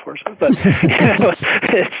always tough horses, but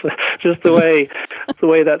it's just the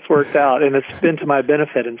way that's worked out, and it's been to my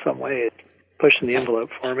benefit in some way. It's pushing the envelope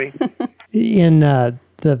for me. In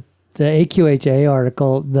the AQHA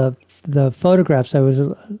article, the photographs I was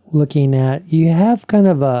looking at, you have kind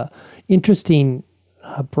of a interesting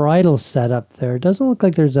bridle setup there. It doesn't look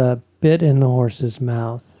like there's a bit in the horse's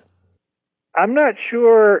mouth. I'm not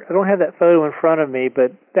sure. I don't have that photo in front of me,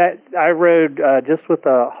 but that I rode just with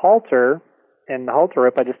a halter and the halter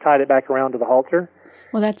rope. I just tied it back around to the halter.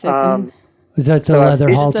 Well, that's it then. Is that a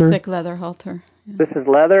leather halter? It's a thick leather halter. Yeah. This is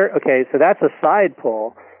leather? Okay, so that's a side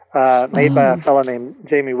pull made by a fellow named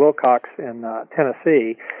Jamie Wilcox in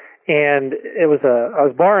Tennessee. And I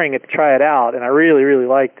was borrowing it to try it out, and I really, really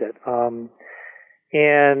liked it.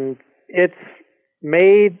 And it's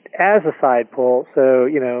made as a side pull, so,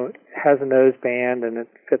 it has a nose band, and it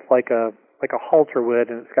fits like a halter would,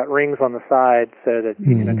 and it's got rings on the side so that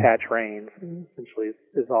you can attach reins, essentially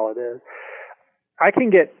is all it is. I can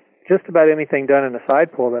get just about anything done in a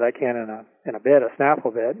side pull that I can in a bit, a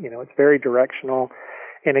snaffle bit. It's very directional.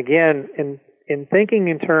 And again, in thinking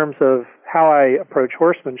in terms of how I approach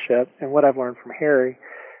horsemanship and what I've learned from Harry,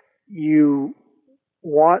 you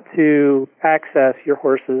want to access your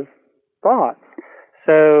horse's thoughts.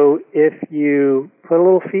 So if you put a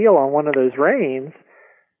little feel on one of those reins,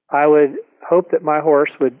 I would hope that my horse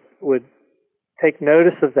would take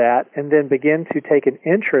notice of that and then begin to take an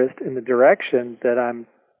interest in the direction that I'm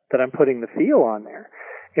putting the feel on there.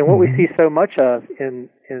 And what we see so much of in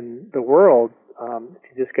the world,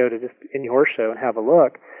 if you just go to just any horse show and have a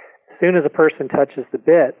look, as soon as a person touches the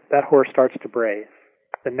bit, that horse starts to brace.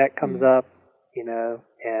 The neck comes up,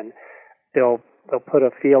 and they'll put a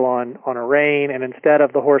feel on a rein, and instead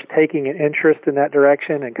of the horse taking an interest in that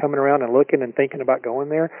direction and coming around and looking and thinking about going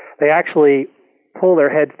there, they actually pull their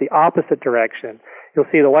heads the opposite direction. You'll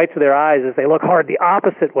see the whites of their eyes as they look hard the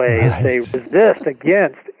opposite way, as they resist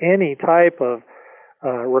against any type of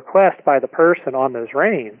request by the person on those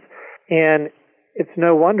reins. And it's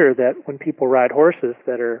no wonder that when people ride horses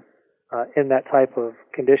that are in that type of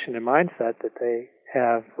condition and mindset, that they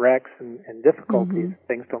have wrecks and difficulties.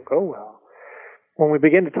 Things don't go well. When we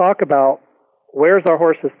begin to talk about where's our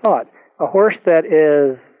horse's thought, a horse that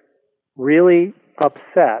is really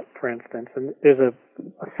upset, for instance, and there's a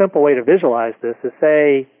simple way to visualize this is,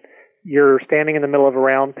 say you're standing in the middle of a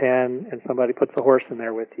round pen and somebody puts a horse in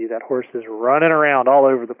there with you. That horse is running around all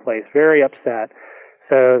over the place, very upset.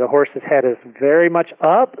 So the horse's head is very much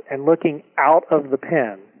up and looking out of the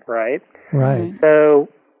pen, right? Right. So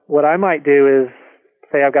what I might do is,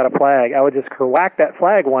 say I've got a flag, I would just whack that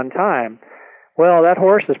flag one time. Well, that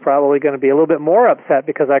horse is probably going to be a little bit more upset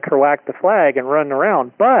because I whacked the flag and running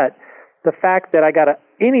around. But the fact that I got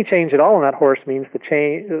any change at all in that horse means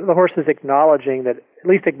the horse is acknowledging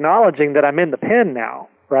that I'm in the pen now,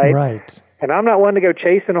 right? Right. And I'm not one to go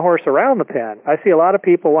chasing a horse around the pen. I see a lot of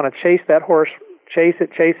people want to chase that horse, chase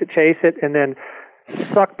it, and then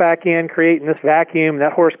suck back in, creating this vacuum.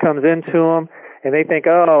 That horse comes into them, and they think,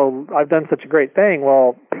 oh, I've done such a great thing.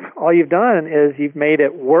 Well, all you've done is you've made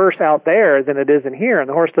it worse out there than it is in here, and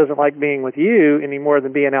the horse doesn't like being with you any more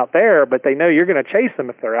than being out there, but they know you're going to chase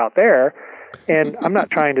them if they're out there. And I'm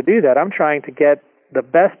not trying to do that. I'm trying to get the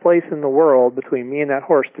best place in the world between me and that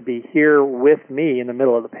horse to be here with me in the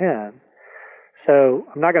middle of the pen. So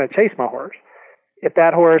I'm not going to chase my horse. If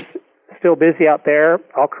that horse is still busy out there,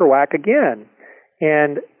 I'll whack again.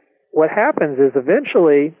 And what happens is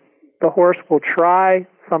eventually the horse will try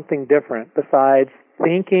something different besides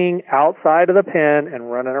thinking outside of the pen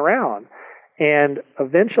and running around. And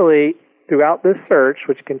eventually, throughout this search,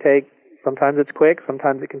 which can take, sometimes it's quick,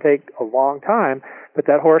 sometimes it can take a long time, but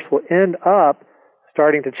that horse will end up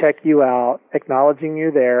starting to check you out, acknowledging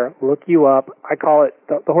you there, look you up. I call it,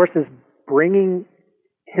 the horse is bringing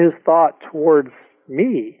his thought towards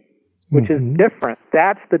me, which is different.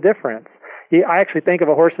 That's the difference. I actually think of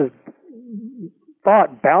a horse's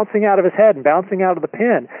thought bouncing out of his head and bouncing out of the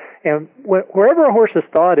pen. And wherever a horse's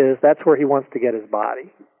thought is, that's where he wants to get his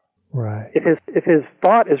body. Right. If his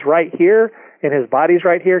thought is right here and his body's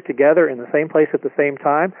right here together in the same place at the same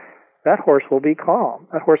time, that horse will be calm.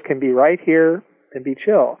 That horse can be right here and be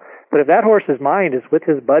chill. But if that horse's mind is with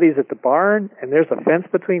his buddies at the barn and there's a fence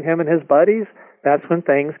between him and his buddies, that's when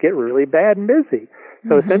things get really bad and busy.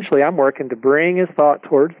 So essentially I'm working to bring his thought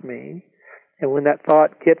towards me. And when that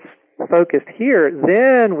thought gets focused here,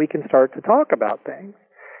 then we can start to talk about things.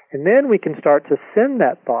 And then we can start to send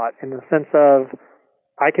that thought in the sense of,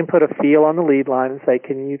 I can put a feel on the lead line and say,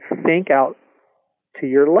 can you think out to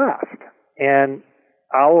your left? And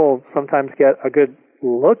I will sometimes get a good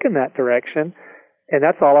look in that direction, and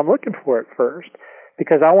that's all I'm looking for at first.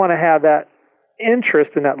 because I want to have that interest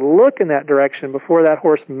and that look in that direction before that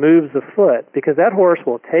horse moves a foot, because that horse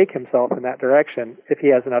will take himself in that direction if he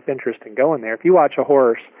has enough interest in going there. If you watch a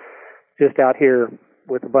horse just out here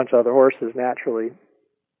with a bunch of other horses naturally,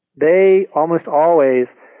 they almost always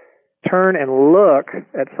turn and look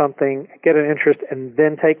at something, get an interest, and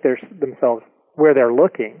then take themselves where they're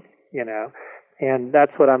looking, and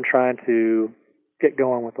that's what I'm trying to get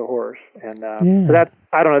going with the horse. And so that's,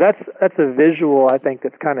 I don't know, that's a visual, I think,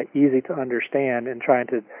 that's kind of easy to understand in trying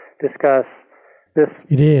to discuss this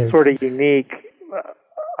sort of unique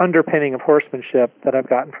underpinning of horsemanship that I've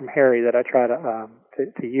gotten from Harry that I try to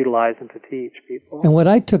utilize and to teach people. And what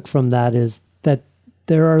I took from that is that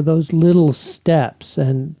there are those little steps,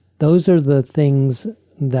 and those are the things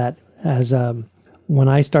that, as when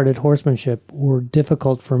I started horsemanship, were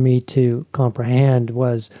difficult for me to comprehend.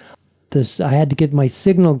 Was this: I had to get my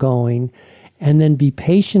signal going, and then be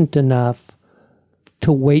patient enough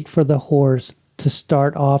to wait for the horse to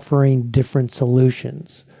start offering different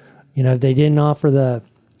solutions. If they didn't offer the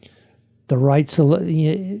right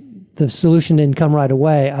the solution didn't come right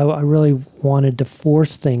away, I really wanted to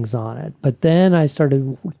force things on it. But then I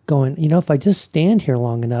started going, if I just stand here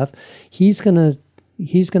long enough, he's gonna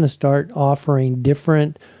start offering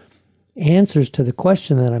different answers to the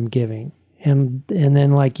question that I'm giving. And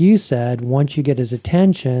then, like you said, once you get his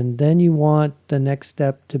attention, then you want the next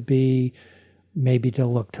step to be maybe to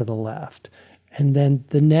look to the left. And then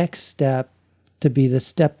the next step to be the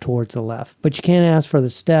step towards the left. But you can't ask for the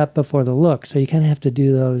step before the look, so you kind of have to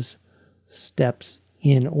do those steps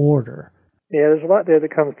in order. Yeah, there's a lot there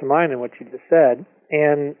that comes to mind in what you just said.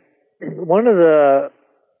 And one of the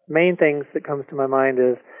main things that comes to my mind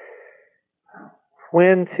is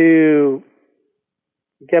when to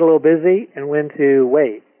get a little busy and when to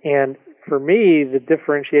wait. And for me, the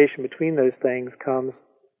differentiation between those things comes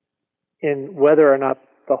in whether or not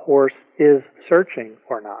the horse is searching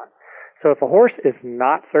or not. So if a horse is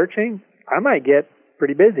not searching, I might get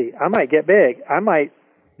pretty busy. I might get big. I might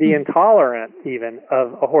be intolerant even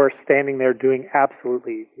of a horse standing there doing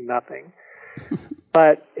absolutely nothing.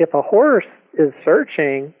 But if a horse is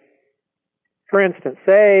searching, for instance,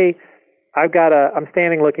 say I'm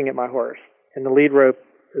standing looking at my horse, and the lead rope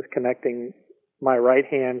is connecting my right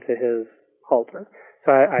hand to his halter.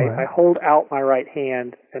 So I hold out my right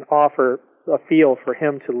hand and offer a feel for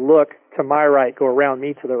him to look to my right, go around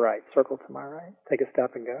me to the right, circle to my right, take a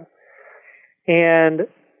step and go. And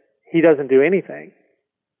he doesn't do anything.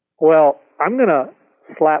 Well, I'm going to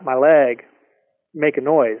slap my leg, make a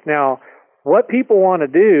noise. Now, what people want to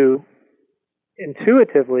do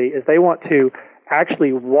intuitively is they want to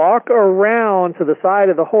actually walk around to the side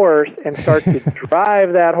of the horse and start to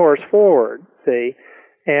drive that horse forward, see?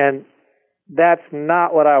 And that's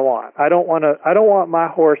not what I want. I don't want my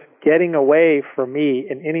horse getting away from me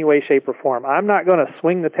in any way, shape, or form. I'm not going to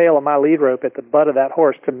swing the tail of my lead rope at the butt of that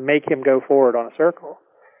horse to make him go forward on a circle.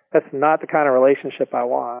 That's not the kind of relationship I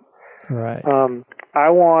want. Right. I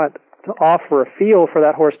want to offer a feel for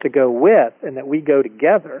that horse to go with, and that we go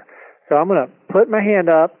together. So I'm going to put my hand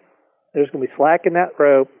up. There's going to be slack in that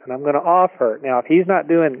rope, and I'm going to offer. Now, if he's not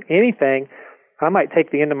doing anything, I might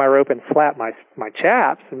take the end of my rope and slap my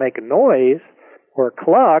chaps and make a noise, or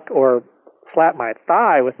cluck, or slap my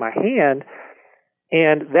thigh with my hand,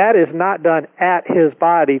 and that is not done at his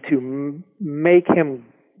body to make him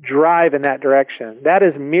drive in that direction. That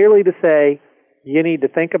is merely to say, you need to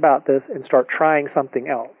think about this and start trying something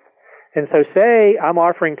else. And so say I'm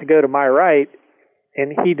offering to go to my right,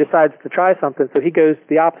 and he decides to try something, so he goes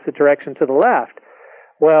the opposite direction to the left.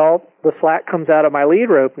 Well, the slack comes out of my lead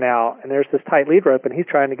rope now, and there's this tight lead rope, and he's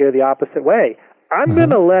trying to go the opposite way. I'm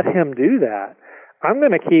going to let him do that. I'm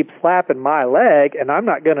going to keep slapping my leg, and I'm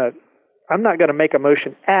not going to make a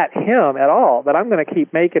motion at him at all, but I'm going to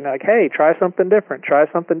keep making like, hey, try something different, try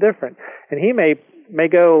something different. And he may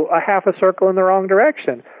go a half a circle in the wrong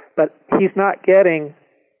direction, but he's not getting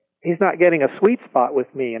a sweet spot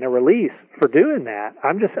with me and a release for doing that.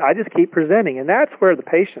 I just keep presenting, and that's where the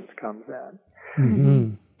patience comes in.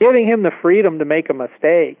 Mm-hmm. Giving him the freedom to make a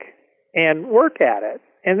mistake and work at it.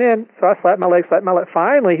 And then, so I slap my leg.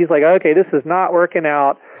 Finally, he's like, okay, this is not working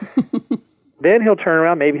out. Then he'll turn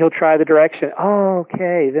around. Maybe he'll try the direction. Oh,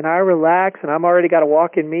 okay. Then I relax, and I'm already got a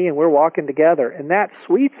walk in me, and we're walking together. And that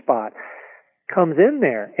sweet spot comes in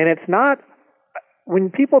there. And it's not,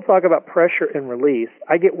 when people talk about pressure and release,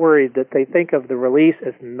 I get worried that they think of the release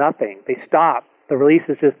as nothing. They stop. The release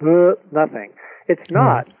is just nothing. It's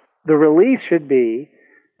not. The release should be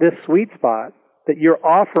this sweet spot that you're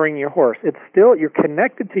offering your horse. It's still, you're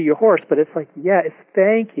connected to your horse, but it's like, yes,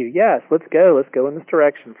 thank you. Yes, let's go in this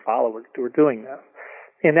direction. Follow. We're doing this.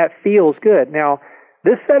 And that feels good. Now,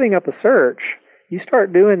 This setting up a search, you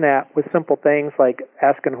start doing that with simple things like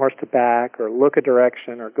asking a horse to back or look a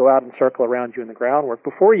direction or go out and circle around you in the groundwork.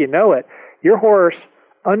 Before you know it, your horse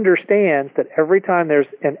understands that every time there's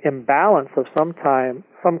an imbalance of some kind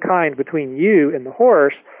between you and the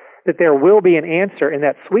horse, that there will be an answer, and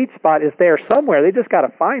that sweet spot is there somewhere. They just got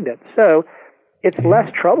to find it. So it's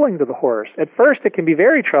less troubling to the horse. At first, it can be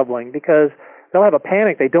very troubling because they'll have a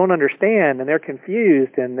panic they don't understand, and they're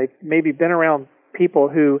confused, and they've maybe been around people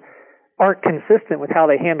who aren't consistent with how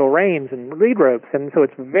they handle reins and lead ropes, and so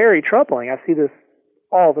it's very troubling. I see this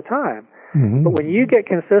all the time. Mm-hmm. But when you get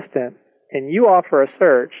consistent and you offer a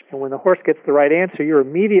search, and when the horse gets the right answer, you're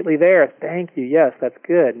immediately there. Thank you. Yes, that's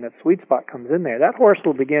good. And that sweet spot comes in there. That horse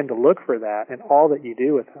will begin to look for that in all that you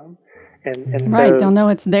do with him. And right, so, they'll know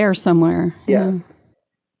it's there somewhere. Yeah.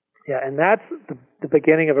 Yeah, and that's the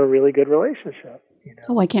beginning of a really good relationship. You know?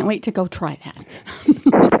 Oh, I can't wait to go try that.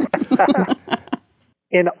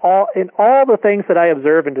 In all the things that I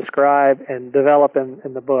observe and describe and develop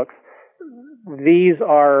in the books, these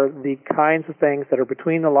are the kinds of things that are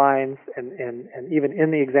between the lines and even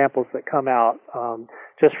in the examples that come out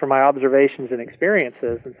just from my observations and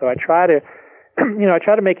experiences. And so I try to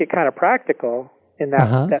make it kind of practical in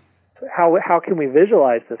that, that how can we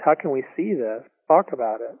visualize this? How can we see this? Talk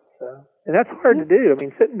about it. So, and that's hard to do. I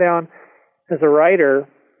mean, sitting down as a writer,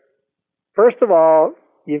 first of all,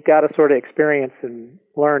 you've got to sort of experience and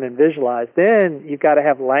learn and visualize. Then you've got to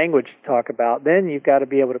have language to talk about. Then you've got to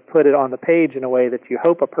be able to put it on the page in a way that you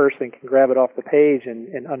hope a person can grab it off the page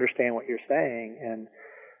and understand what you're saying. And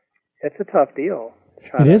it's a tough deal.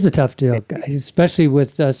 It is a tough deal, especially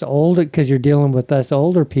with us older, because you're dealing with us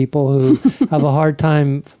older people who have a hard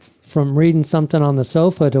time from reading something on the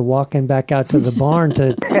sofa to walking back out to the barn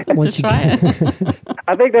to once you try it.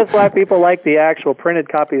 I think that's why people like the actual printed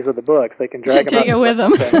copies of the books. They can drag them out. Take it with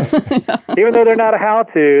them. Even though they're not a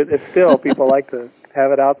how-to, it's still people like to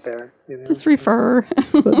have it out there. You know? Just refer.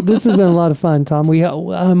 This has been a lot of fun, Tom.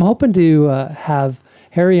 I'm hoping to have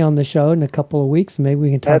Harry on the show in a couple of weeks. Maybe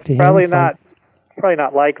we can talk to him. Probably not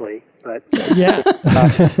likely, but yeah.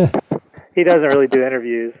 He doesn't really do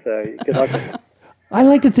interviews, so good luck with him. I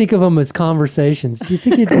like to think of them as conversations. Do you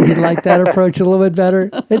think he'd like that approach a little bit better?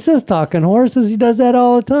 It's just talking horses. He does that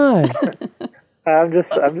all the time. I'm just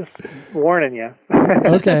warning you.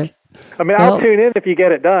 Okay. I mean, I'll tune in if you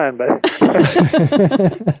get it done, but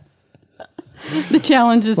the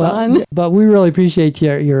challenge is on. But we really appreciate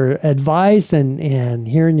your advice and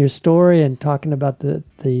hearing your story and talking about the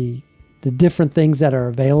different things that are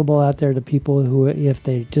available out there to people who, if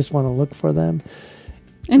they just want to look for them.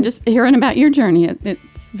 And just hearing about your journey,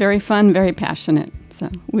 it's very fun, very passionate. So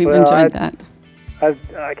we've enjoyed that. I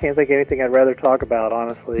can't think of anything I'd rather talk about,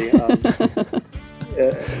 honestly.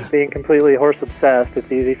 Being completely horse obsessed,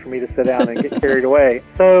 it's easy for me to sit down and get carried away.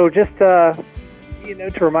 So just to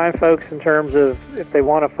remind folks in terms of if they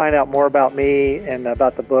want to find out more about me and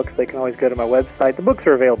about the books, they can always go to my website. The books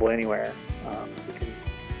are available anywhere. You can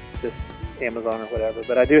just Amazon or whatever.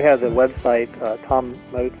 But I do have the website,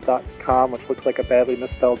 tommotes.com, which looks like a badly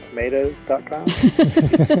misspelled tomatoes.com.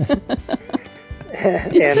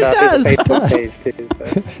 And there's a Facebook page, too.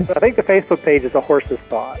 So I think the Facebook page is A Horse's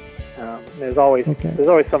Thought. There's always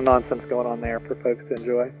some nonsense going on there for folks to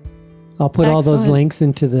enjoy. I'll put all those links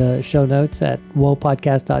into the show notes at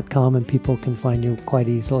whoapodcast.com, and people can find you quite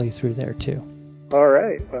easily through there, too. All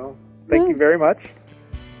right. Well, thank you very much.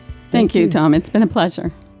 Thank you, Tom. It's been a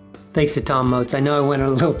pleasure. Thanks to Tom Motes. I know I went a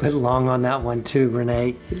little bit long on that one too,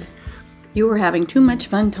 Renee. You were having too much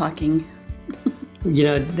fun talking.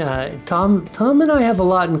 Tom and I have a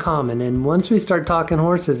lot in common, and once we start talking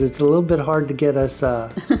horses, it's a little bit hard to get us to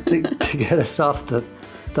get us off the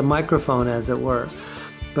microphone, as it were.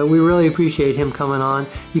 But we really appreciate him coming on.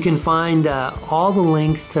 You can find all the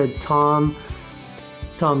links to Tom's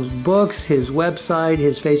books, his website,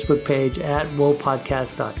 his Facebook page at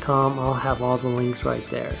whoapodcast.com. I'll have all the links right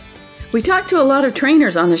there. We talk to a lot of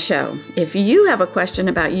trainers on the show. If you have a question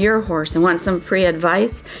about your horse and want some free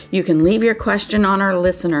advice, you can leave your question on our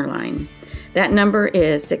listener line. That number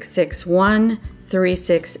is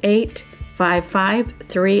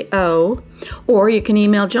 661-368-5530, or you can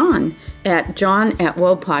email John at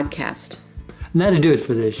john@whoapodcast. And that'll do it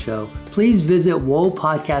for this show. Please visit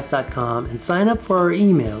whoapodcast.com and sign up for our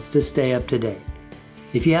emails to stay up to date.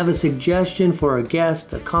 If you have a suggestion for a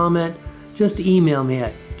guest, a comment, just email me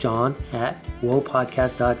at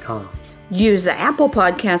john@whoapodcast.com. Use the Apple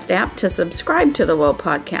Podcast app to subscribe to the Whoa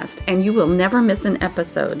Podcast, and you will never miss an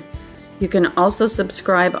episode. You can also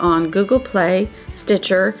subscribe on Google Play,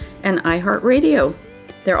 Stitcher, and iHeartRadio.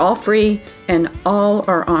 They're all free, and all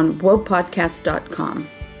are on whoapodcast.com.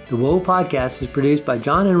 The Whoa Podcast is produced by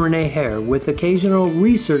John and Renee Hare with occasional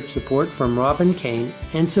research support from Robin Kane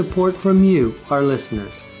and support from you, our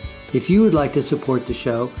listeners. If you would like to support the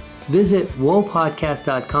show, visit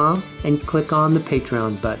whoapodcast.com and click on the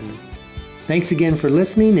Patreon button. Thanks again for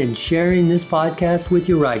listening and sharing this podcast with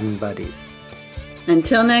your riding buddies.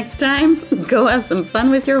 Until next time, go have some fun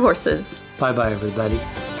with your horses. Bye-bye, everybody.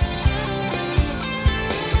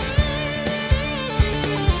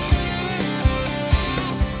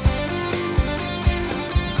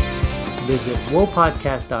 Visit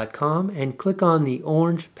whoapodcast.com and click on the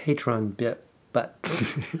orange Patreon bit. But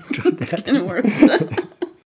It's going to work.